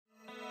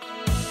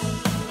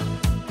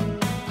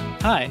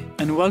Hi,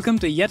 and welcome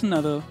to yet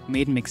another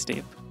Made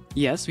Mixtape.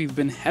 Yes, we've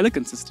been hella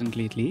consistent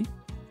lately.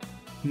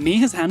 May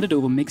has handed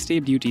over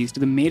mixtape duties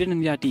to the Made in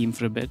India team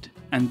for a bit,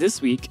 and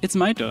this week it's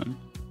my turn.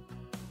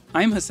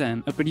 I'm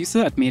Hassan, a producer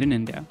at Made in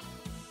India.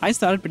 I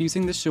started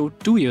producing this show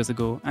 2 years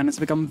ago, and it's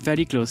become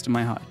very close to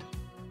my heart.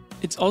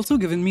 It's also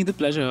given me the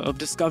pleasure of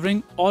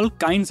discovering all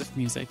kinds of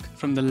music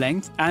from the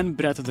length and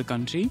breadth of the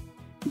country,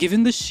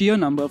 given the sheer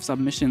number of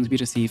submissions we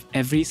receive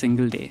every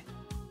single day.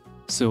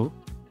 So,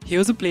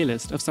 here's a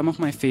playlist of some of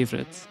my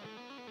favorites.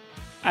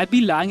 I'd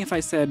be lying if I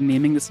said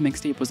naming this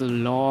mixtape was a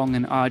long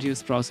and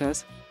arduous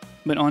process,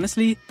 but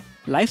honestly,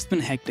 life's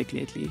been hectic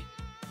lately.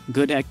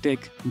 Good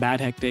hectic,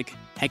 bad hectic,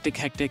 hectic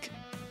hectic,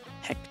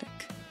 hectic.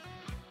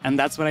 And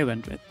that's what I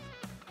went with.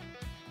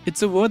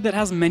 It's a word that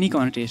has many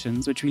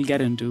connotations, which we'll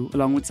get into,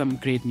 along with some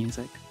great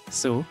music.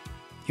 So,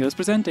 here's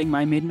presenting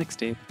my Made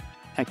Mixtape,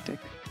 Hectic.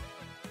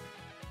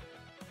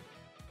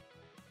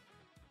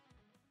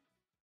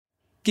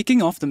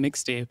 Kicking off the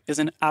mixtape is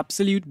an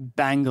absolute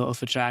banger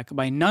of a track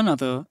by none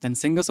other than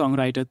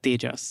singer-songwriter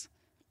Tejas.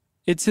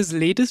 It's his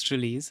latest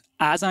release,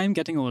 As I'm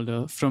Getting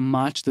Older, from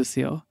March this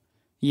year.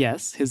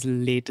 Yes, his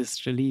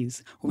latest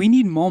release. We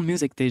need more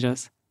music,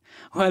 Tejas.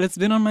 Well, it's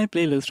been on my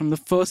playlist from the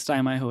first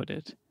time I heard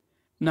it.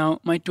 Now,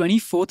 my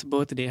 24th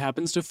birthday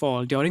happens to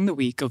fall during the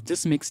week of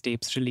this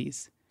mixtape's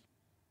release.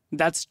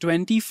 That's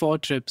 24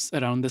 trips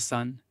around the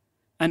sun.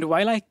 And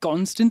while I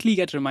constantly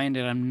get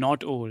reminded I'm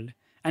not old,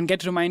 and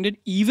get reminded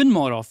even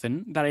more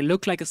often that I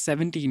look like a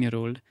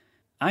 17-year-old,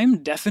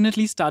 I'm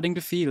definitely starting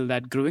to feel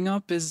that growing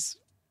up is,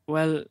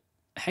 well,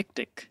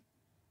 hectic.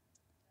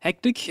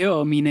 Hectic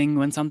here meaning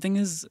when something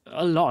is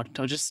a lot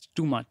or just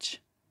too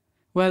much.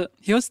 Well,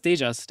 here's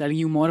Tejas telling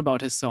you more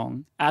about his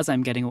song, As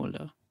I'm Getting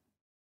Older.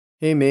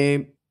 Hey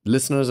May,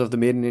 listeners of the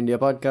Made in India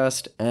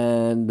podcast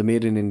and the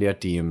Made in India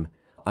team.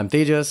 I'm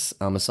Tejas.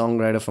 I'm a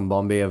songwriter from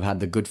Bombay. I've had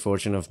the good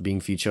fortune of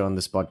being featured on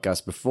this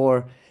podcast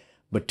before.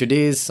 But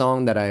today's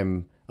song that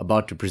I'm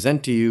about to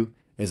present to you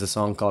is a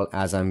song called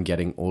As I'm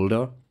Getting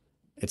Older.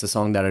 It's a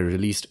song that I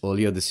released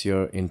earlier this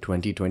year in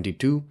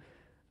 2022.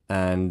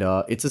 And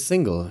it's a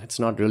single. It's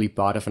not really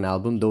part of an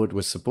album, though it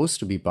was supposed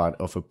to be part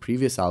of a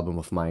previous album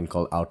of mine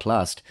called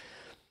Outlast.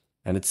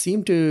 And it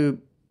seemed to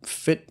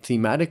fit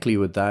thematically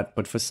with that,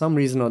 but for some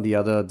reason or the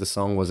other, the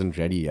song wasn't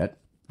ready yet.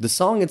 The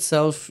song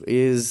itself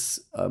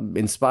is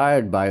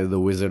inspired by The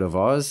Wizard of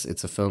Oz.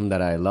 It's a film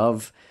that I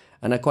love,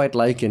 and I quite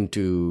liken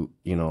to,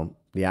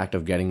 the act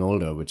of getting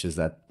older, which is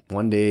that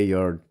one day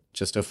you're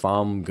just a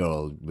farm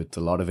girl with a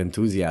lot of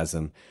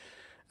enthusiasm,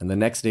 and the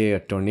next day a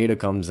tornado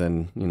comes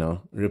and,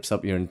 rips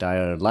up your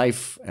entire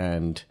life,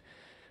 and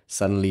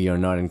suddenly you're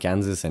not in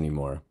Kansas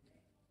anymore.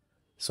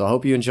 So I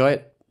hope you enjoy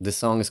it. This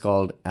song is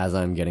called As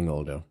I'm Getting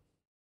Older.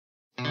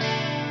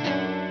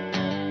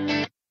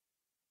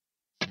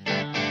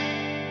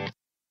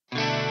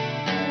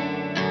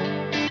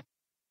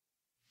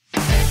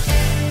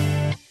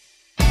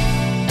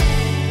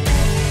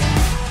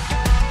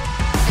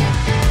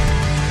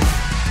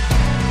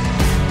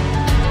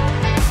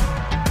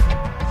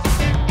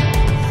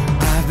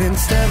 Been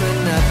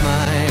staring at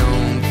my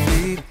own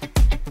feet,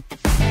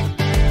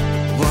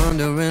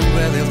 wondering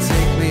where they'll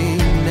take me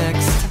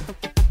next.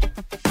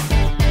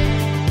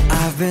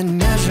 I've been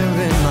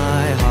measuring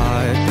my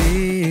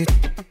heartbeat.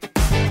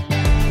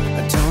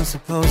 I don't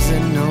suppose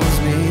it knows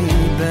me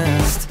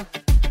best.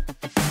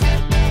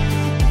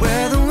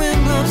 Where the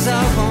wind blows I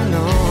won't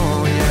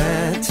know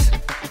yet.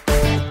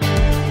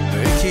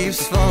 It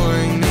keeps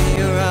following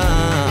me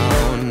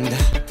around.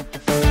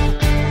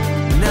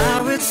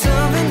 Now it's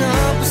serving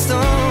up a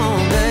storm.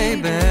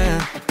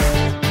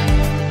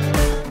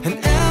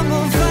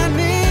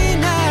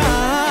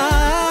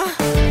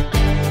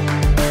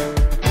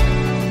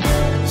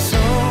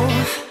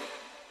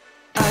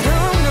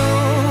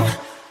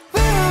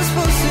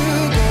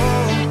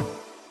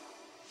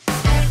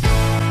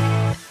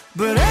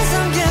 But as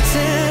I'm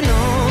getting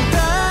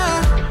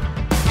older,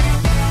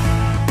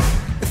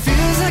 it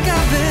feels like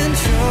I've been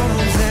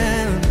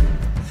chosen.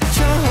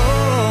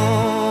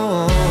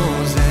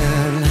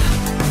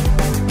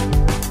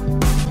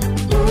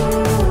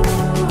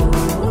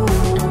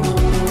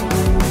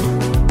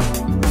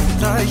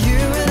 Thought you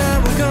and I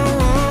would go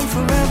on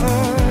forever.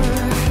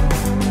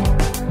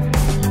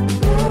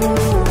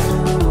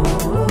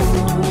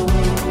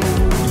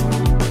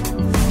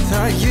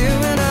 Thought you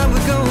and I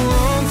would go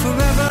on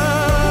forever.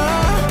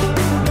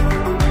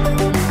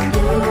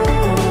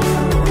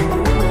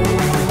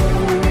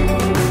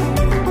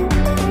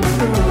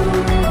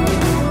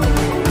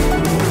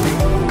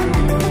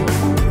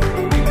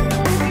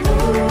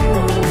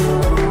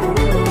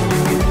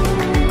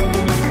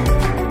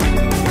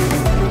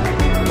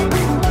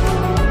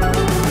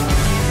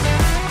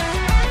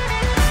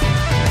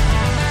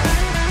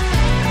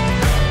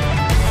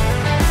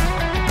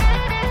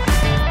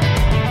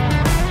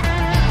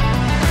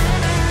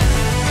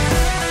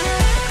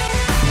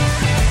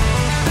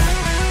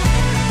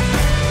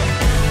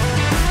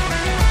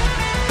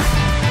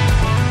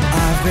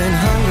 Been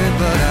hungry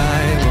but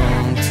I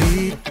won't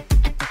eat,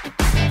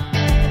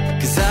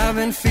 'cause I've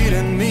been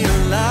feeding me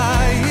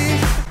alive.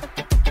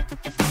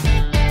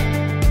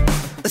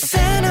 a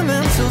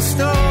sentimental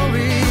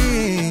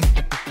story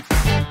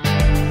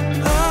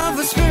of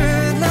a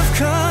spirit left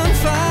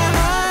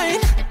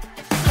confined.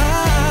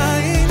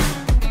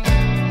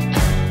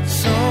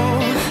 So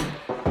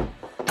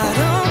I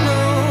don't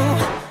know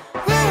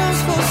where I'm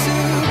supposed to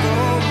go,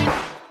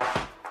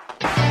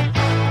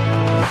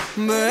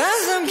 but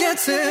as I'm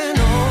getting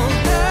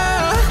older,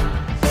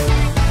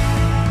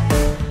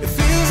 it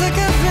feels like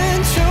I've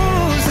been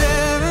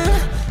chosen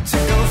to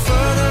go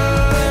further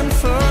and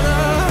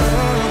further.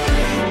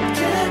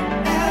 Can't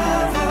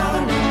ever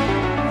know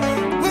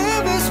where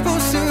we're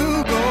supposed to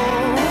go.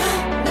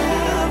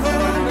 Never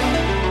know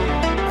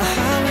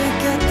how we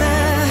get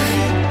there.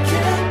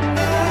 Can't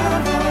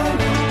ever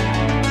know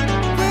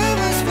where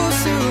we're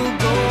supposed to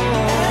go.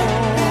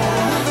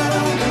 Never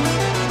know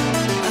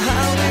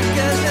how we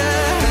get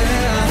there.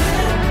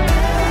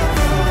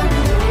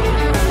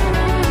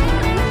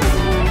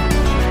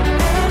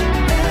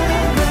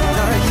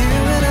 Thought you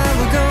and I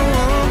would go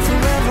on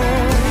forever.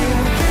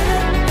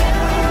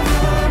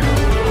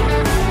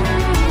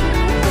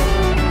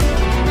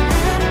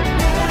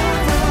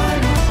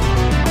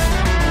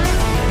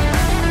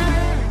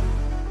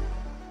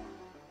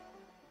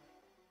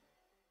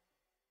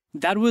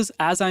 That was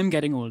As I'm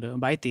Getting Older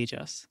by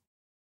Tejas.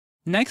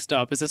 Next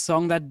up is a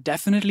song that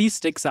definitely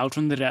sticks out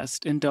from the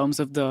rest in terms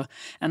of the,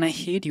 and I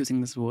hate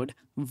using this word,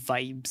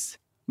 vibes.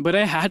 But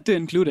I had to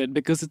include it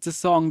because it's a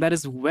song that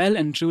is well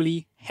and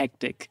truly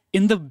hectic,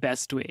 in the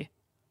best way.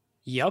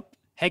 Yup,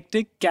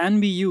 hectic can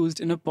be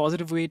used in a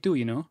positive way too,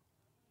 you know.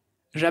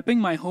 Repping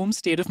my home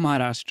state of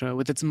Maharashtra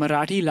with its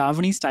Marathi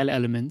Lavani style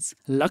elements,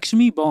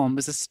 Lakshmi Bomb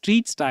is a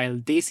street style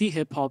Desi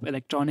hip hop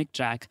electronic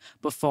track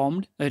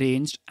performed,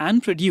 arranged,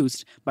 and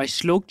produced by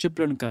Shlok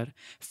Chiplankar,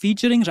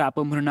 featuring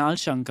rapper Mrunal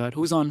Shankar,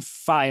 who's on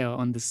fire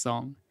on this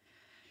song.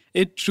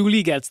 It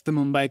truly gets the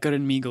Mumbaikar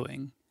in me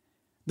going.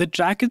 The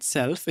track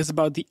itself is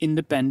about the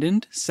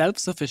independent,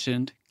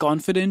 self-sufficient,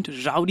 confident,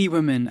 rowdy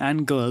women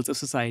and girls of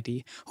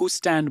society who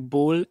stand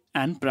bold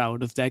and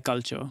proud of their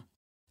culture.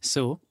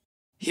 So,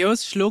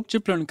 here's Shlok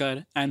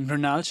Chiplankar and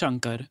Mrunal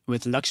Shankar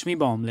with Lakshmi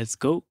Bomb. Let's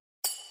go.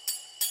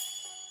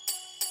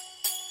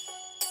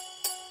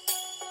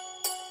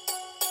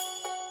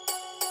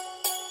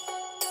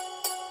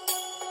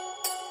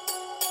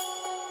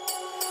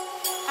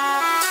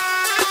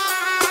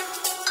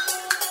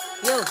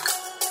 Yo,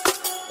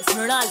 it's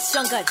Mrunal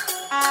Shankar.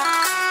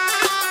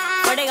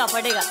 फटेगा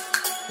फटेगा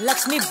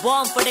Lakshmi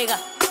bomb फटेगा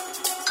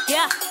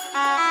क्या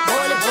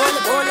बोल बोल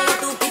बोल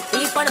तू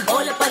कितनी पण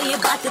बोल पर ये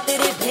बात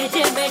तेरे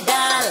भेजे में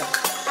डाल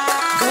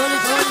झोल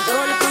झोल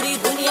झोल पूरी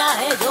दुनिया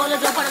है झोल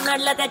जो पण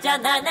नडला त्याच्या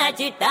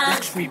नानाची टांग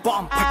लक्ष्मी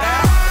बॉम्ब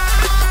फटा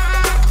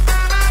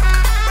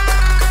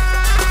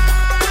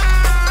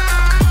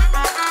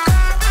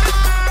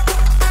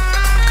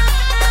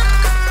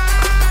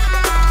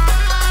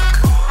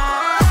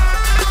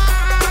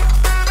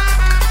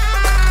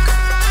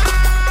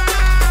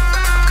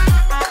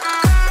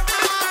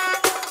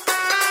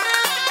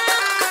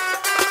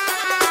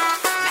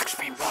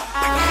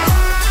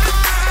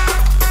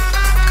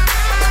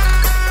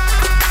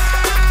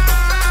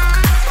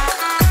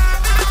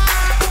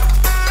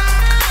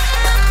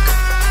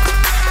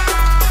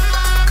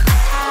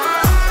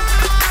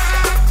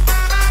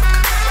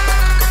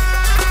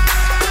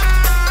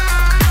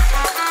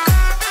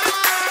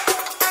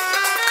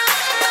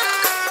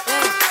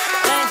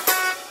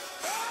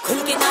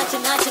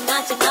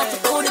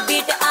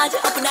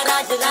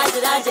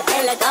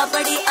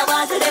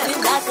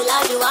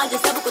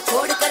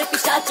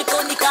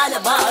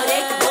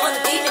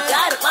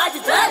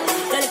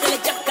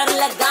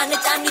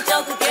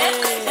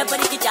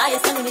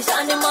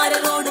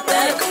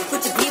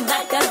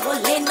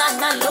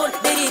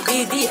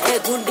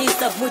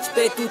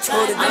तू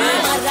छोड़ दे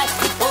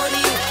महाराष्ट्र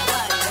बोली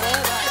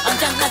हम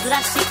जन्नत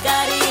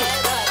शिकारी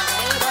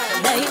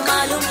नहीं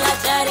मालूम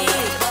लाचारी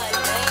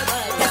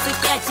कैसे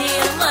क्या चीज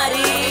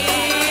हमारी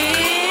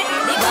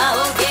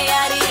निभाओगे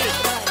यारी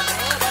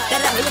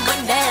कराहिल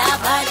मंडला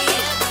भारी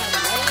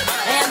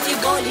आमची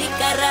बोली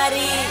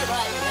करारी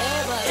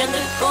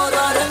चंद्र कोर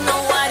और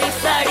नौवारी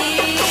साड़ी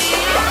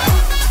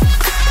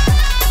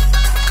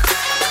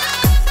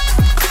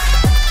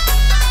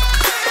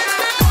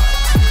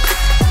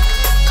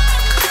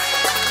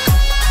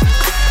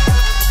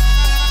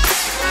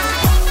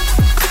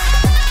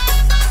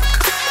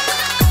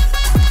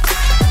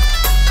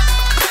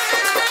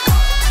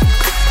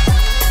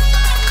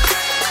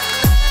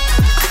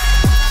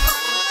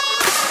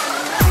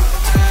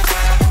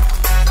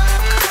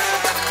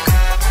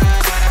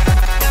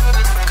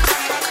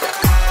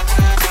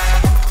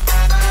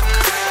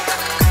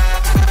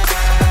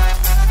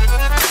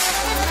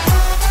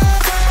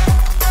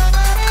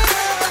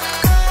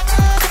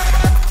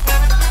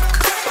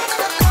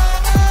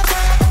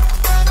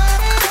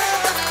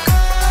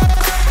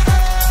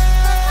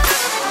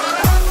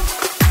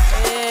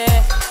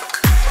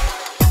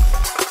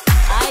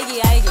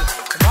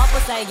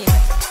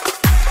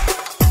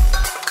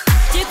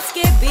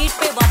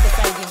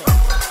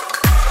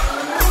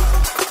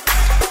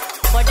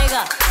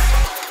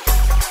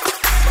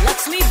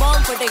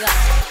फटेगा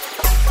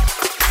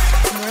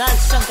मृणाल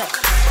शंकर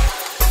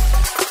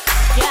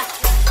क्या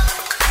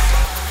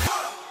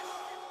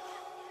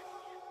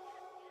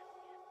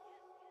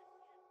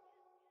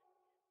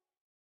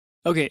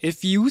Okay,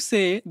 if you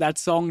say that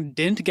song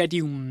didn't get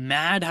you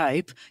mad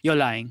hype, you're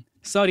lying.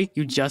 Sorry,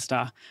 you just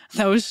are.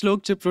 That was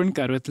Shlok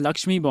Chiprunker with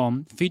Lakshmi Bomb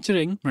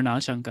featuring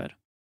Mrinal Shankar.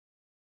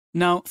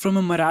 Now, from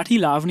a Marathi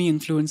Lavani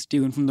influenced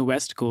tune from the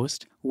west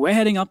coast, we're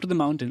heading up to the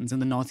mountains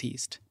in the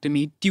northeast to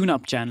meet Tune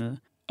Up Channel,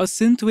 a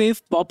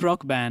synthwave pop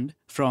rock band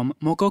from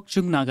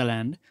Mokokchung,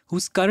 Nagaland,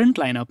 whose current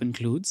lineup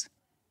includes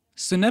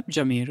Sunep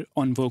Jamir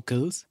on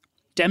vocals,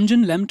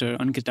 Temjin Lemter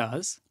on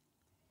guitars,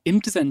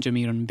 Imtisan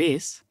Jamir on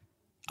bass,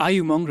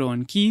 Ayu Mongro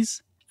on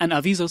keys, and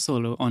Avizo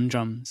Solo on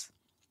drums.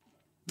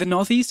 The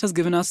Northeast has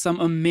given us some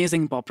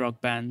amazing pop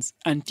rock bands,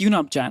 and Tune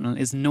Up Channel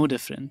is no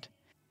different.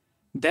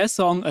 Their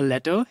song A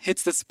Letter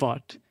hits the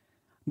spot.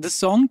 The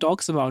song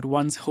talks about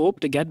one's hope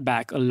to get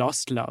back a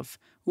lost love,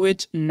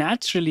 which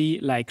naturally,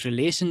 like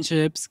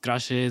relationships,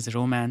 crushes,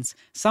 romance,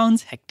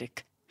 sounds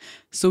hectic.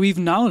 So we've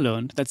now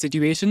learned that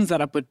situations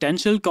that are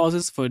potential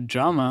causes for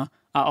drama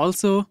are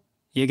also,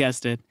 you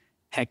guessed it,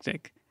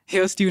 hectic.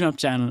 Here's Tune Up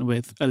Channel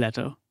with A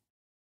Letter.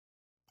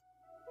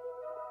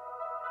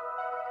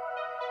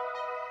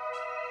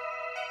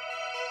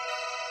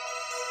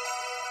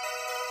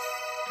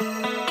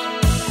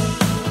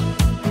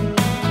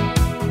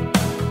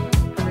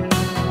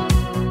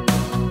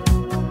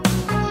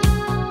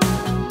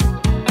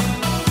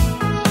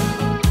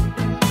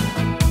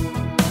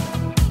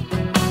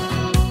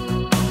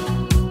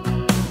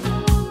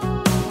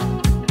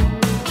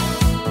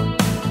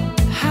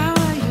 How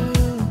are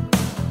you?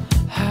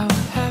 How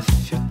have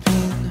you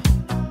been?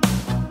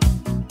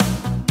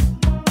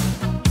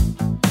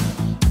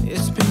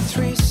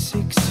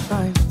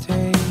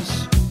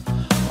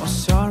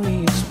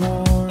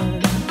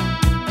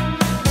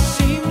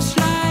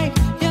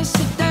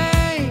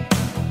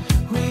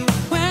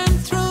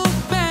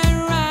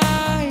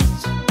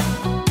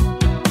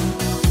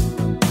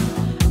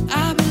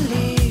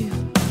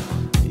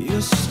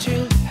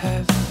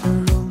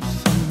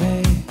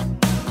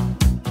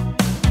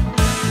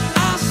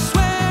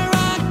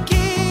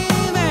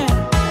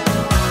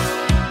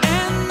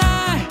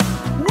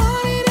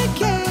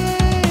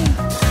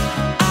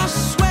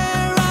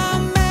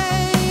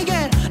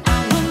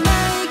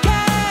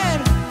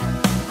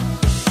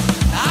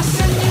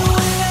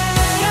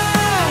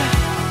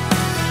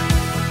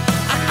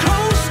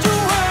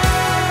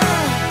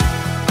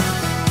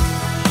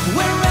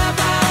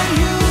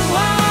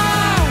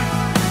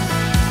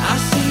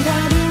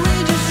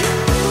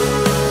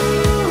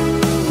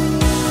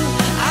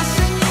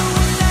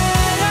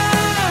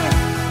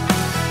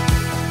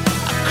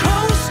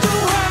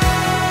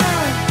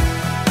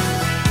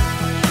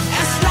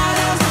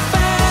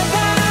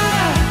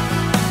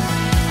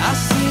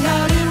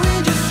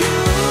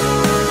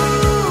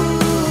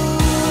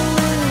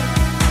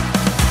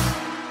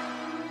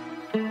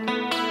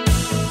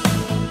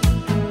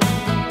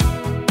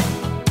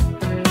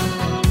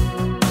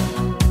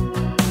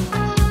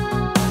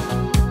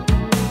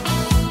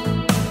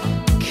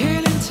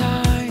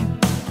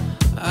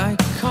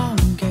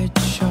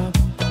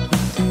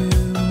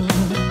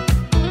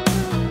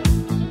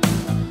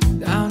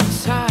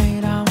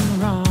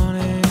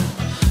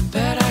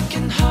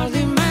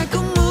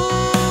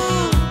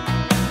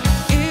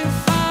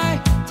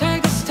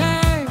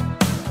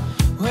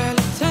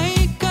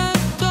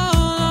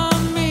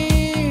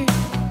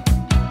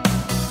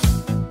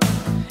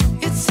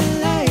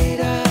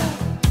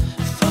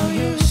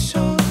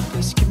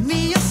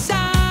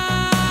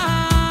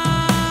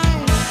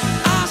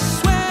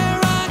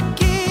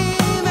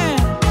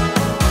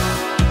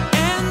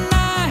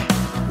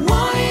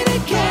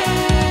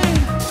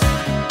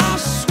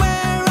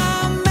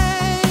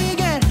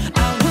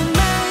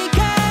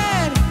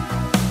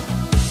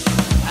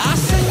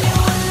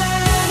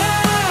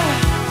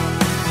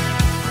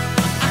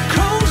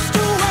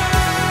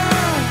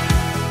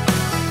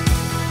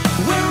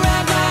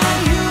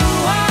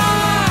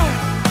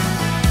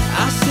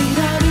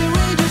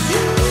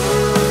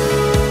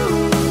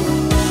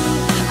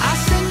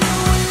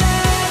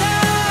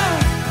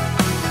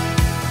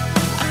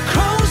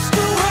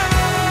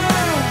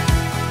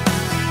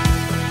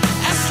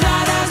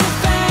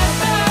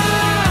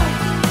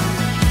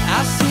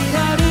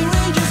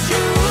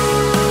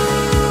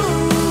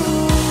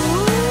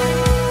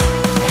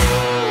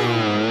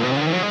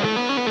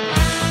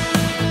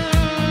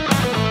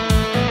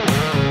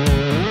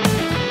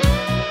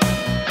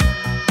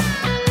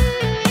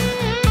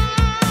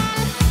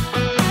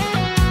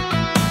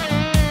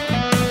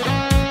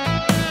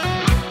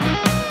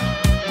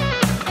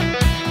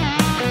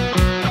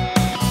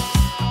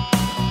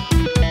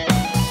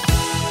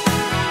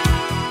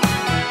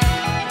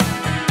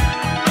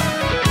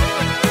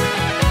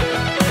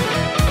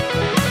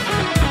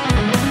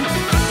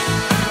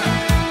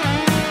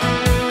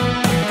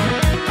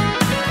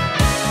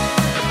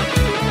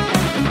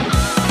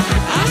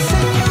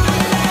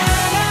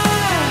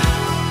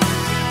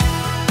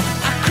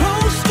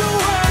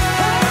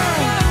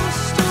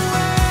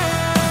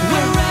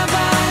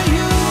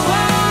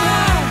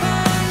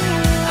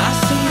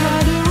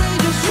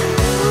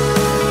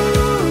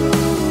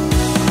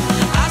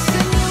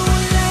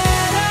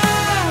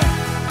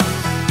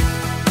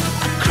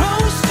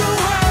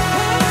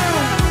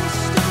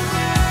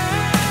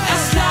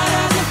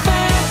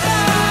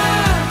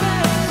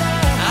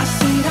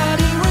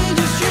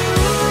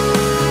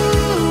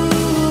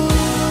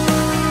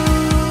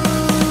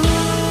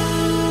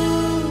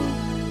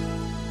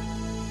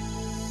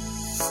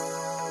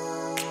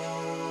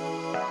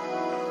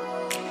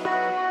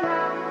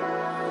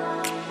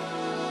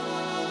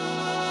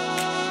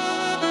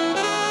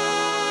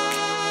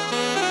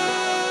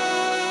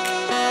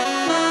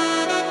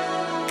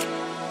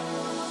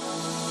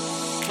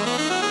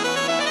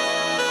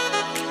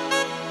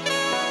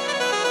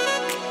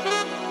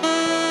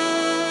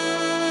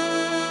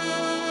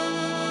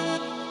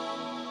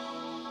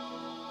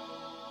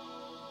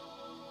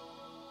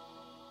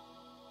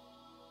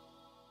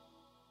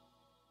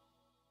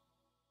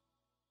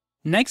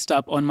 Next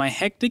up on my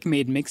Hectic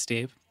Made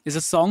mixtape is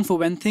a song for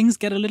when things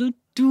get a little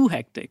too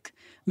hectic,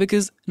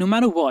 because no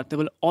matter what, there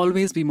will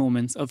always be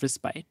moments of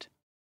respite.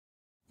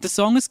 The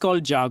song is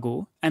called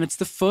Jago, and it's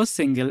the first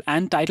single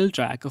and title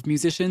track of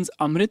musicians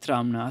Amrit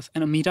Ramnath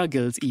and Amira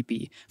Gill's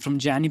EP from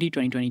January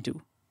 2022.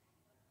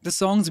 The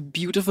song's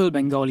beautiful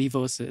Bengali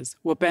verses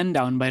were penned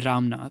down by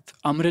Ramnath,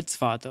 Amrit's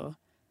father,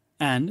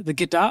 and the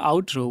guitar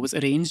outro was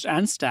arranged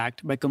and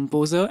stacked by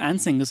composer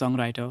and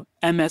singer-songwriter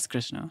M.S.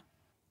 Krishna.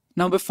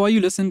 Now, before you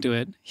listen to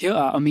it, here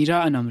are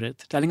Amira and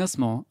Amrit telling us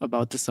more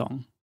about the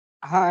song.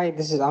 Hi,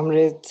 this is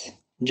Amrit.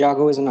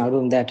 Jago is an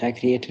album that I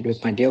created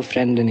with my dear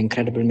friend and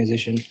incredible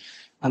musician,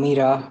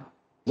 Amira.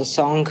 The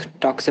song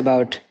talks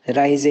about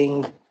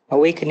rising,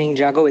 awakening.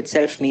 Jago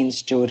itself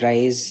means to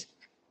rise.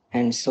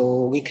 And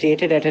so we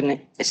created at an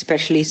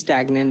especially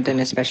stagnant and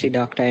especially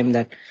dark time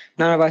that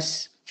none of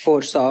us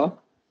foresaw,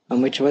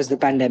 which was the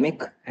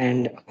pandemic.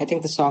 And I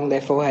think the song,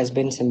 therefore, has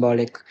been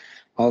symbolic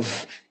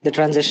of the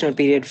transitional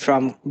period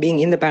from being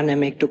in the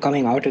pandemic to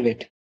coming out of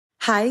it.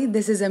 Hi,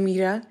 this is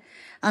Amira.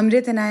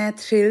 Amrit and I are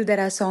thrilled that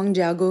our song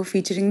Jago,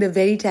 featuring the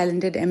very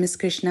talented M.S.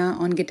 Krishna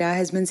on guitar,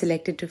 has been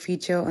selected to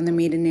feature on the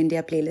Made in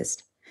India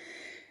playlist.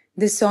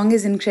 This song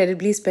is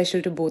incredibly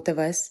special to both of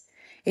us.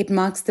 It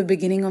marks the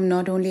beginning of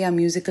not only our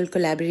musical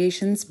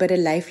collaborations, but a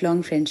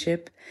lifelong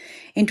friendship.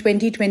 In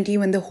 2020,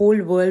 when the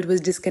whole world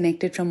was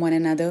disconnected from one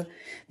another,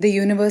 the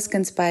universe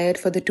conspired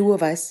for the two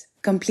of us,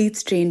 complete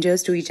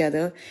strangers to each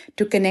other,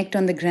 to connect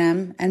on the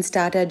gram and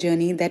start our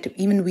journey that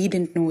even we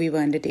didn't know we were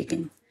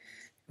undertaking.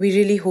 We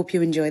really hope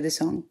you enjoy the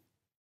song.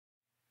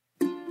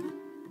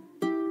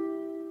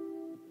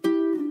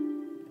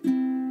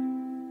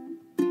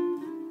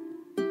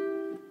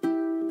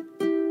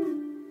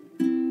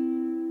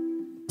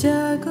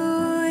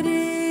 Jago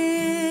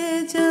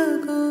re,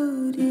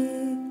 jago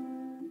re,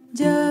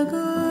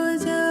 jago,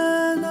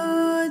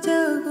 jago,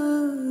 jago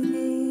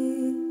re,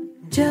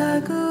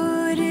 jago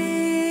re,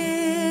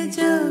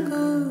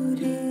 jago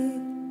re,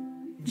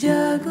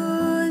 jago,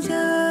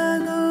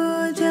 jago,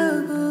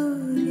 jago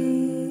re,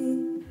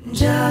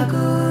 jago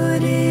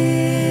re,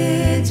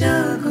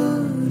 jago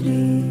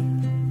re,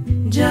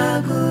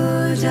 jago,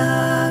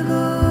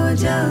 jago,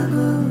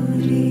 jago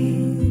re,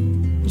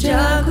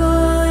 jago.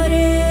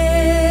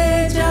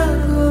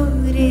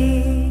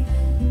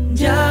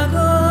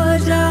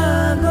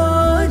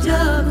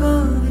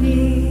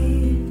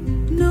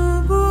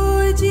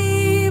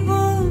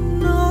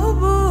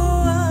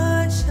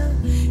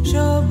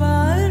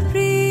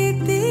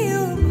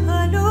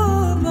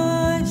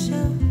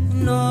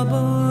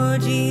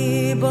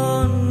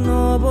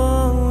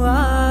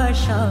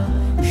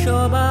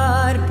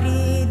 সবার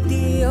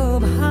প্রীতি ও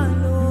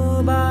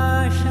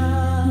ভালোবাসা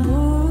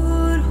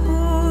ভোর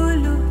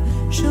হলো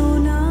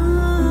সোনা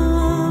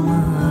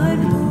আমার,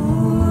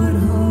 ভোর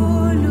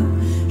হলো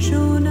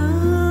সোনা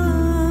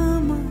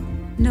আমার,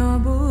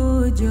 নব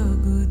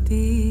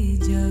জগতে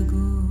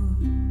জাগো,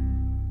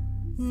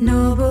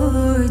 নব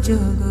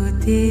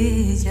জগতে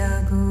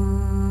জাগো,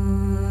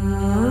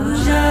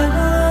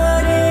 জাগো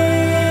রে,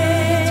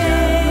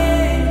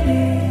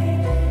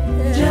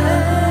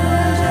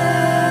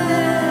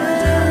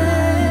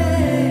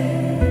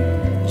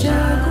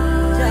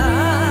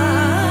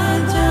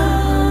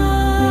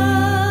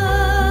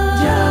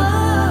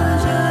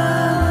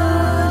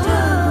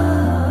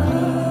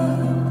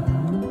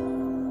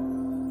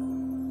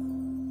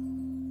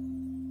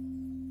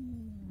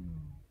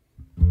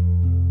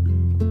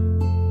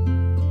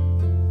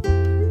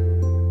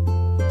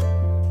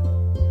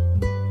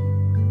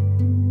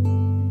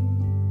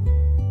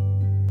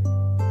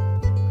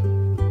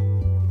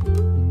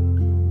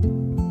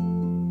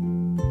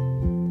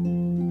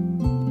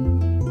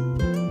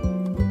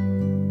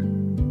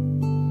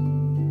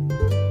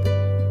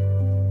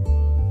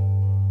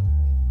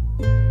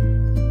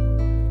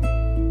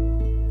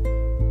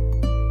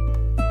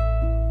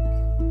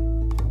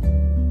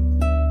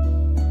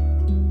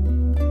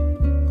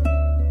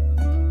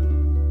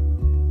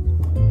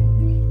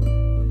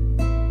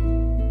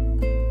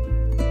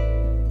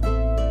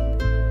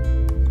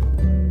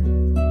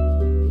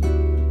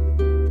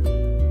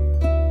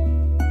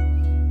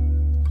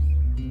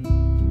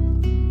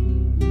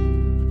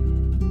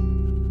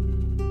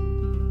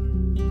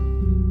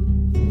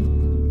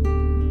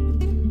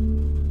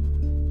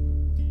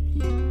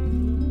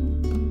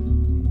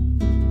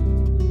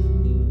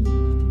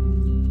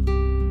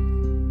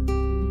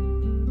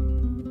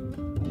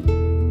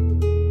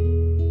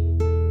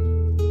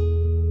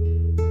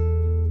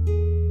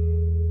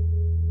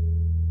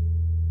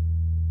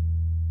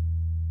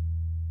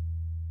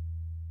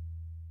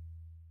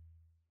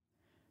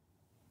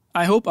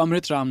 I hope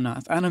Amrit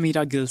Ramnath and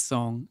Amira Gill's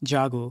song,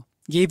 Jago,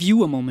 gave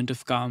you a moment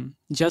of calm,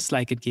 just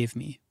like it gave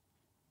me.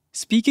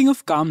 Speaking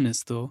of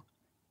calmness, though,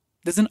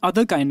 there's an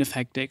other kind of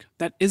hectic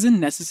that isn't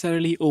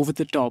necessarily over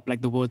the top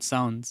like the word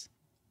sounds.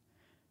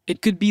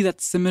 It could be that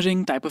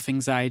simmering type of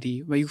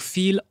anxiety where you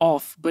feel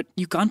off but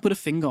you can't put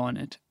a finger on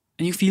it,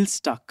 and you feel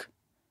stuck.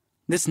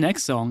 This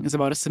next song is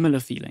about a similar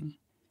feeling.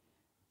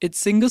 It's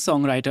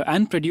singer-songwriter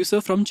and producer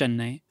from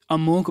Chennai,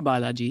 Amog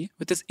Balaji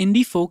with his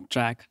indie folk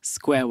track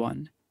Square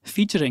One,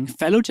 featuring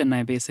fellow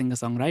Chennai-based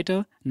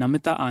singer-songwriter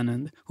Namita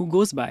Anand, who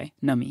goes by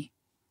Nami.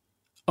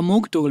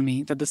 Amog told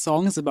me that the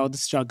song is about the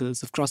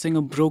struggles of crossing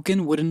a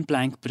broken wooden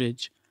plank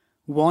bridge,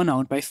 worn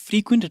out by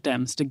frequent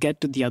attempts to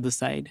get to the other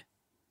side.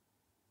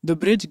 The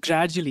bridge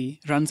gradually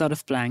runs out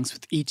of planks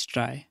with each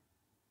try,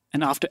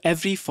 and after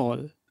every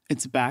fall,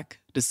 it's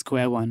back to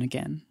square one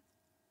again.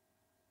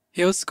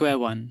 Here's Square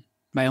One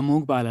by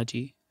Amog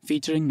Balaji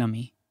featuring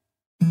Nami.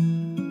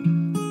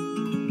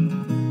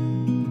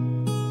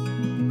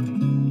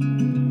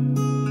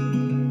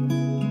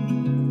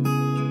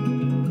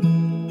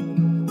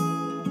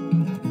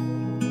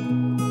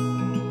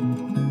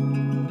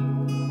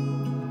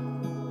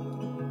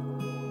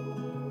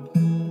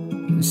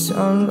 The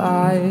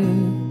sunlight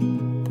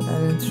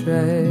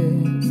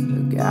penetrates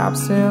the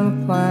gaps in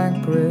the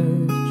plank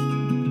bridge,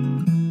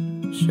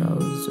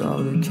 shows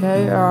all the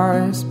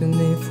chaos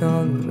beneath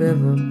on the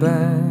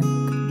riverbank.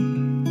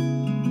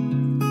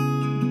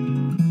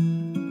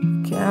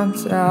 Can't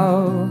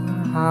tell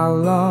how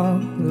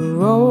long the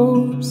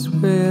ropes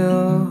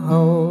will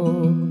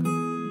hold.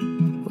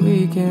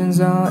 Weakens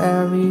on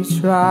every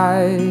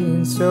try,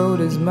 and so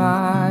does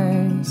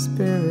my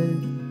spirit.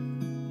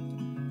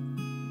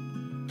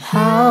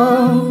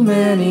 How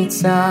many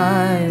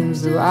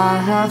times do I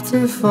have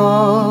to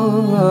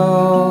fall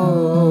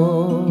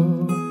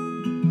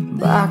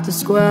back to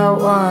square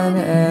one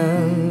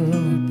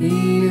and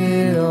repeat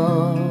it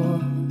all?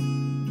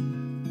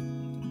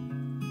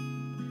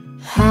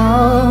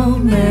 How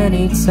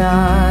many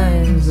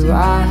times do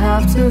I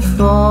have to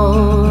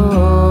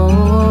fall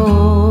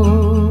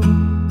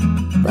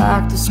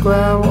back to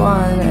square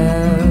one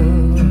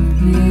and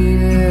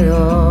repeat it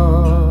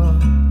all?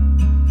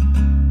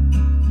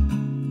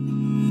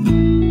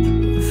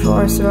 The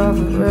force of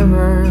the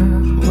river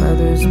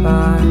weathers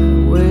my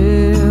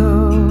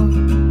will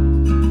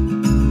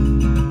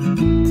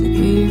to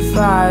keep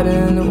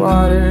fighting the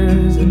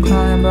waters and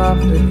climb up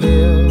the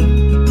hill.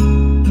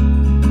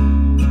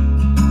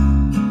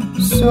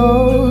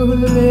 So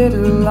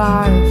little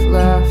life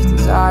left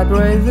as I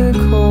brave the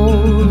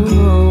cold.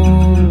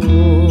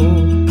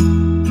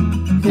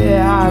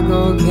 Here I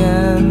go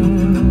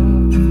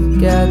again,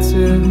 get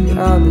to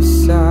the other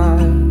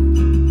side.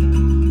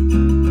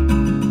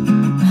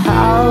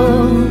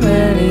 How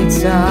many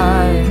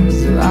times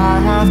do I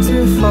have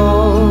to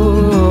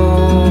fall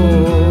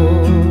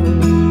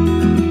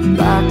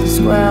back to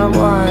square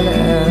one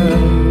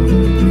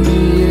and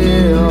repeat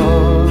it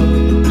all?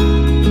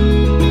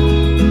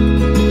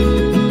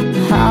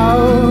 How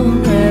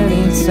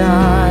many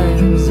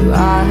times do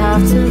I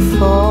have to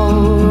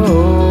fall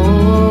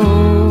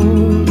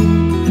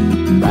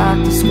back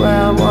to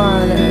square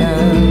one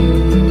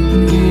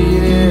and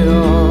repeat it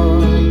all?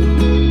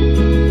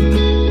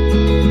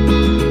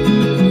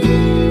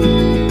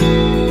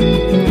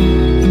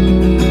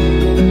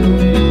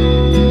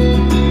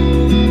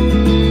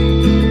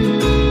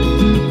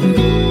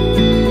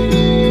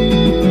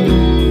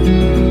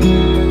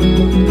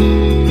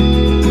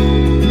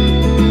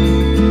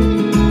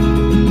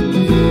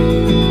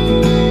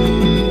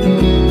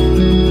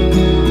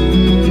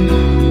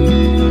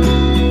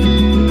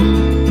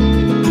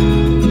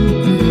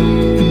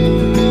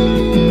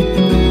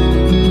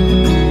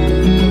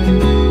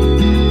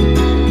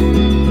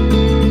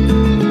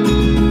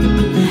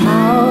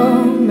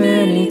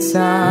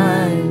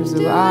 Times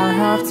do I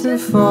have to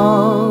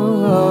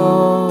fall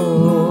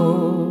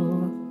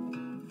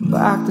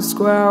back to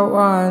square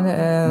one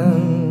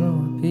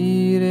and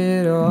repeat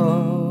it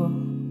all?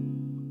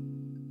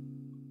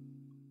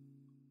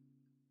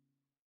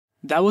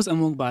 That was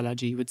Amog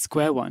Balaji with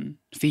Square One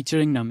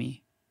featuring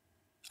Nami.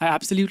 I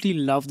absolutely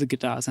love the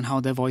guitars and how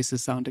their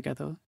voices sound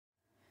together.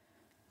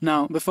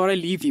 Now, before I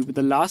leave you with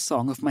the last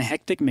song of my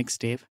hectic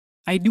mixtape,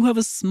 I do have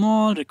a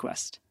small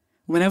request.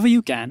 Whenever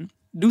you can,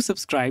 do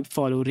subscribe,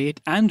 follow,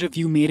 rate, and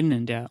review Made in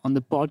India on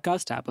the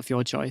podcast app of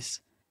your choice.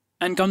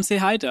 And come say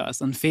hi to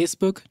us on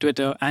Facebook,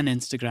 Twitter, and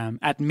Instagram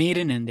at Made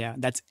in India.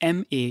 That's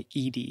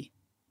MAED.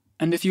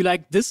 And if you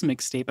like this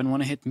mixtape and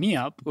want to hit me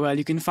up, well,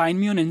 you can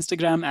find me on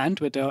Instagram and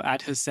Twitter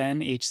at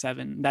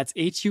HussainH7. That's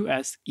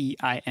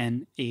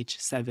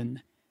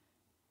HUSEINH7.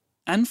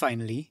 And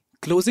finally,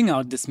 closing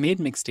out this Made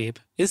mixtape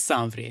is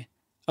Sanvre,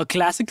 a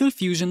classical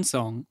fusion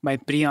song by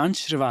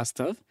Priyansh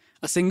Srivastav,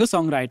 a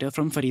singer-songwriter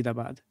from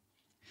Faridabad.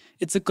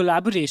 It's a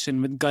collaboration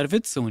with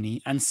Garvit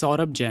Soni and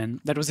Saurabh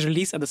Jain that was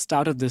released at the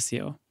start of this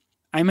year.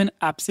 I'm an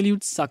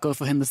absolute sucker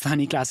for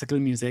Hindustani classical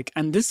music,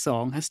 and this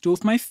song has two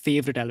of my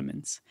favorite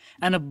elements,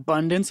 an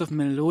abundance of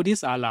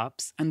melodious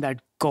alaps and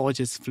that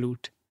gorgeous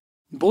flute,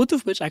 both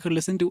of which I could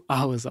listen to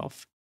hours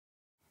of.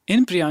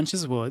 In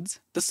Priyansh's words,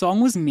 the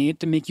song was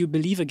made to make you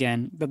believe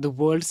again that the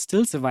world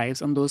still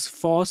survives on those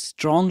 4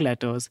 strong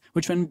letters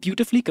which, when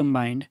beautifully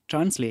combined,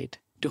 translate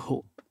to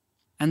hope.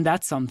 And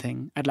that's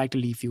something I'd like to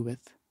leave you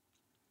with.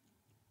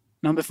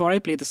 Now, before I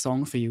play the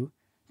song for you,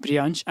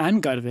 Priyansh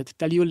and Garvit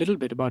tell you a little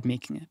bit about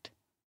making it.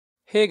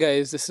 Hey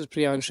guys, this is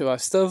Priyansh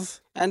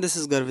Srivastav. And this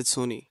is Garvit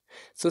Soni.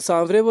 So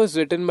Savre was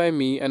written by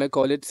me and a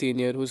college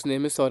senior whose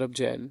name is Saurabh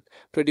Jain,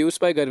 produced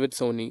by Garvit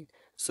Soni.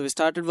 So we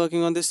started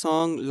working on this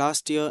song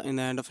last year in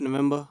the end of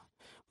November.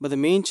 But the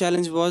main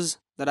challenge was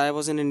that I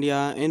was in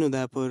India, in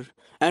Udaipur,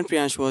 and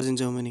Priyansh was in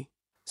Germany.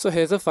 So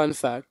here's a fun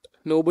fact.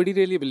 Nobody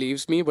really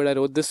believes me, but I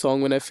wrote this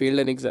song when I failed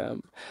an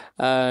exam.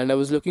 And I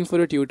was looking for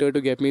a tutor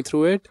to get me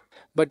through it.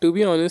 But to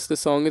be honest, the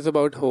song is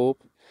about hope.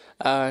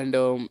 And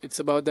it's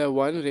about that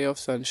one ray of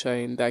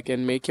sunshine that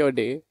can make your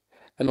day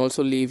and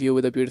also leave you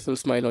with a beautiful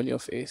smile on your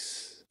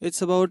face.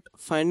 It's about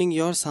finding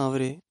your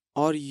Savre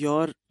or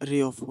your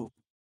ray of hope.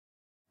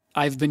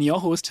 I've been your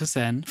host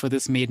Hussain for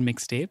this Made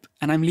mixtape,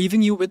 and I'm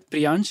leaving you with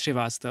Priyansh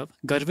Srivastav,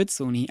 Garvit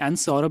Soni, and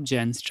Saurabh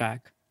Jain's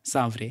track,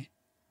 Savre.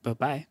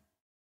 Bye-bye.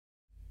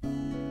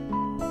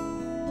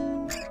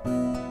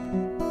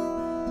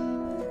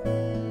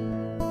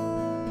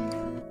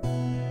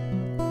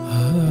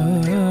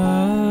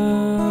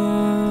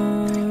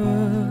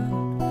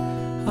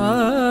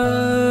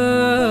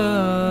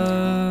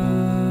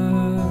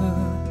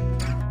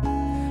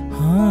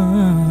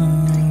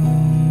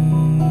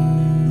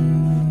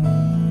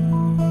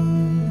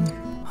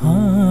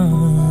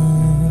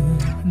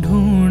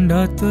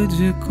 ढूंढा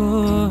तुझको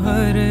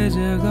हर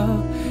जगह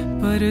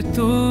पर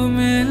तू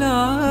मिला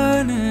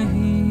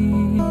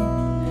नहीं,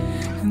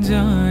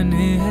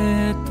 जाने है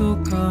तू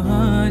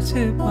कहाँ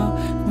छिपा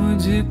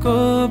मुझको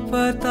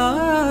पता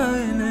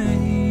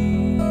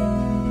नहीं।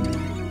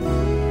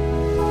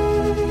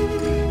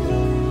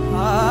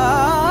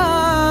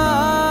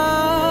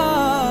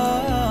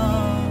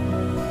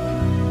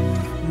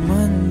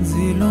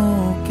 मंजिलों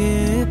के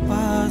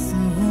पास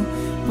हूँ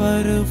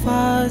पर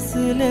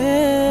फासले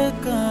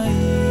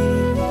कहीं,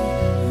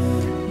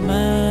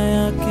 मैं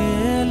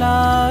अकेला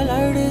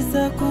लड़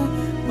सकूं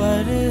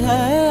पर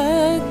है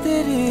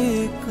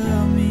तेरी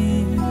कमी।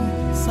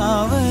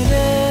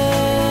 सांवरे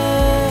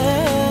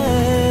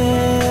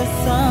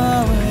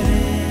सांवरे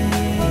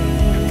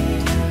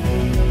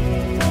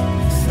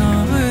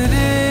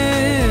सांवरे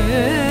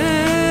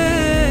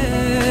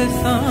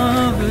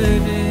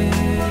सांवरे।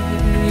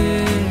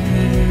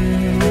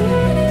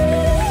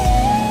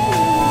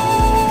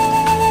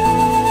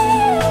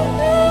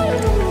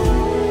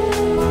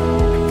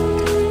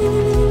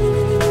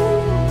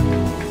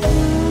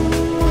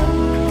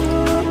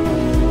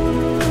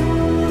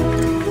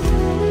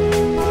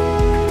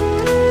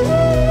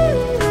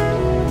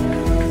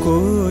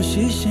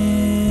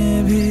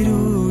 कोशिशें भी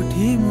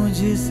रूठी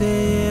मुझसे,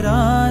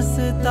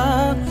 रास्ता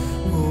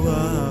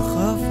हुआ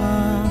खफा,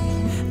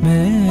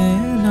 मैं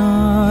ना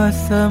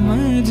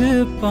समझ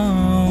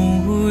पाऊं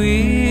हुई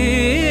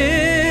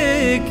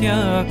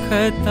क्या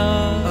खता।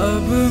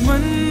 अब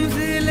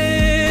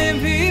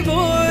मंजिलें भी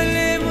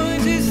बोले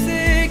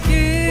मुझसे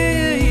कि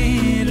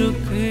यहीं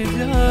रुक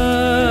जा,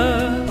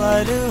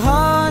 पर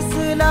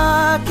हौसला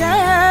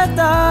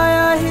कहता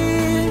यही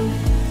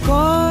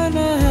कौन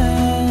है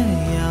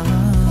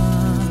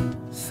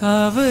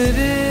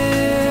सावरे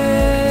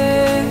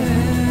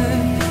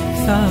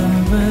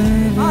सावरे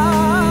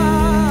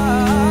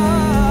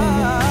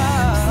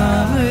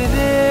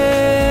सावरे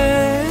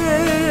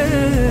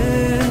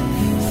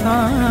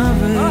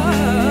सावरे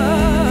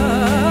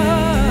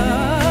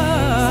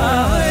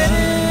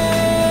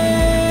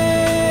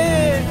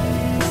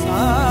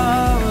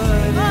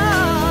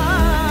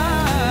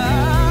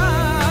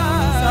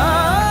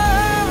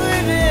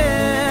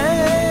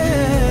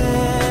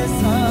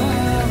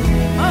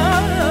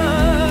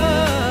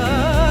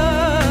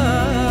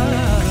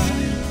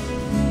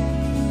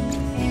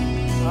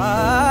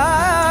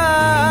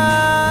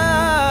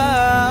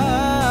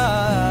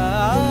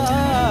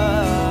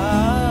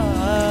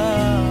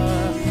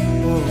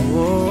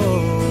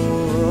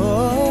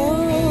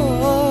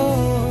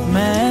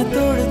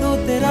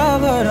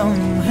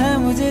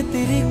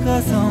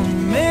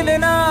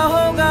मिलना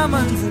होगा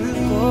मंजिल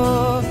को,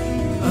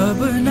 अब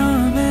ना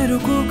मैं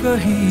रुकू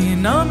कहीं,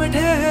 ना मैं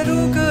ठहरू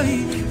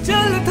कहीं,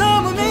 चल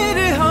थाम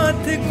मेरे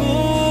हाथ को,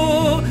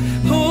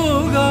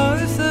 होगा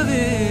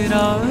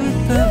सवेरा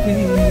तभी।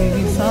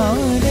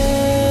 सावरे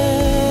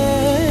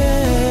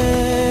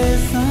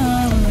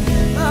सावरे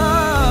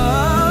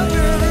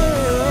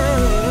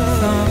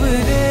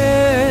सावरे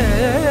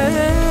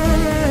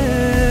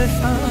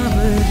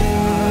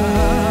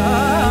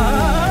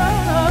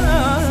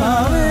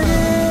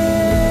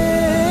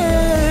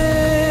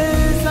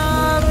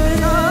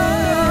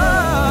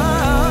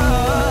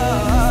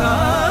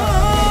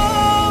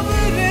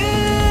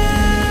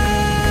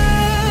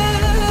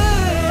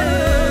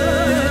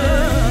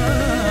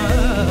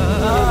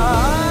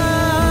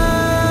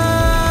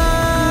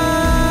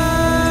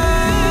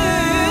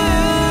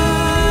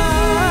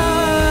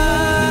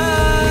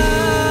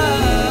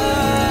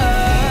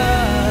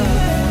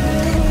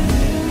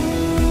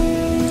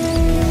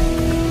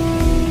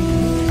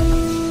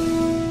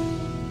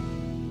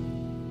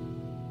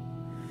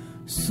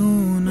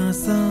सोना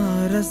सा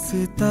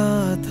रस्ता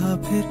था,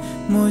 फिर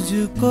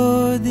मुझको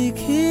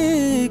दिखी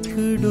एक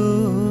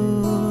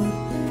डोर,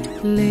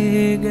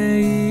 ले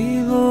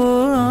गई वो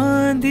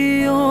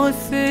आंधियों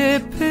से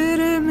फिर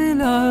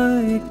मिला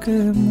एक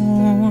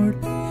मोड़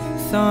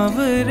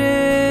सांवरे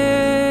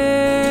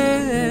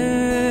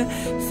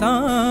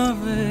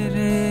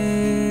सांवरे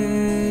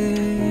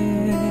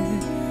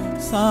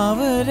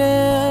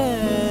सांवरे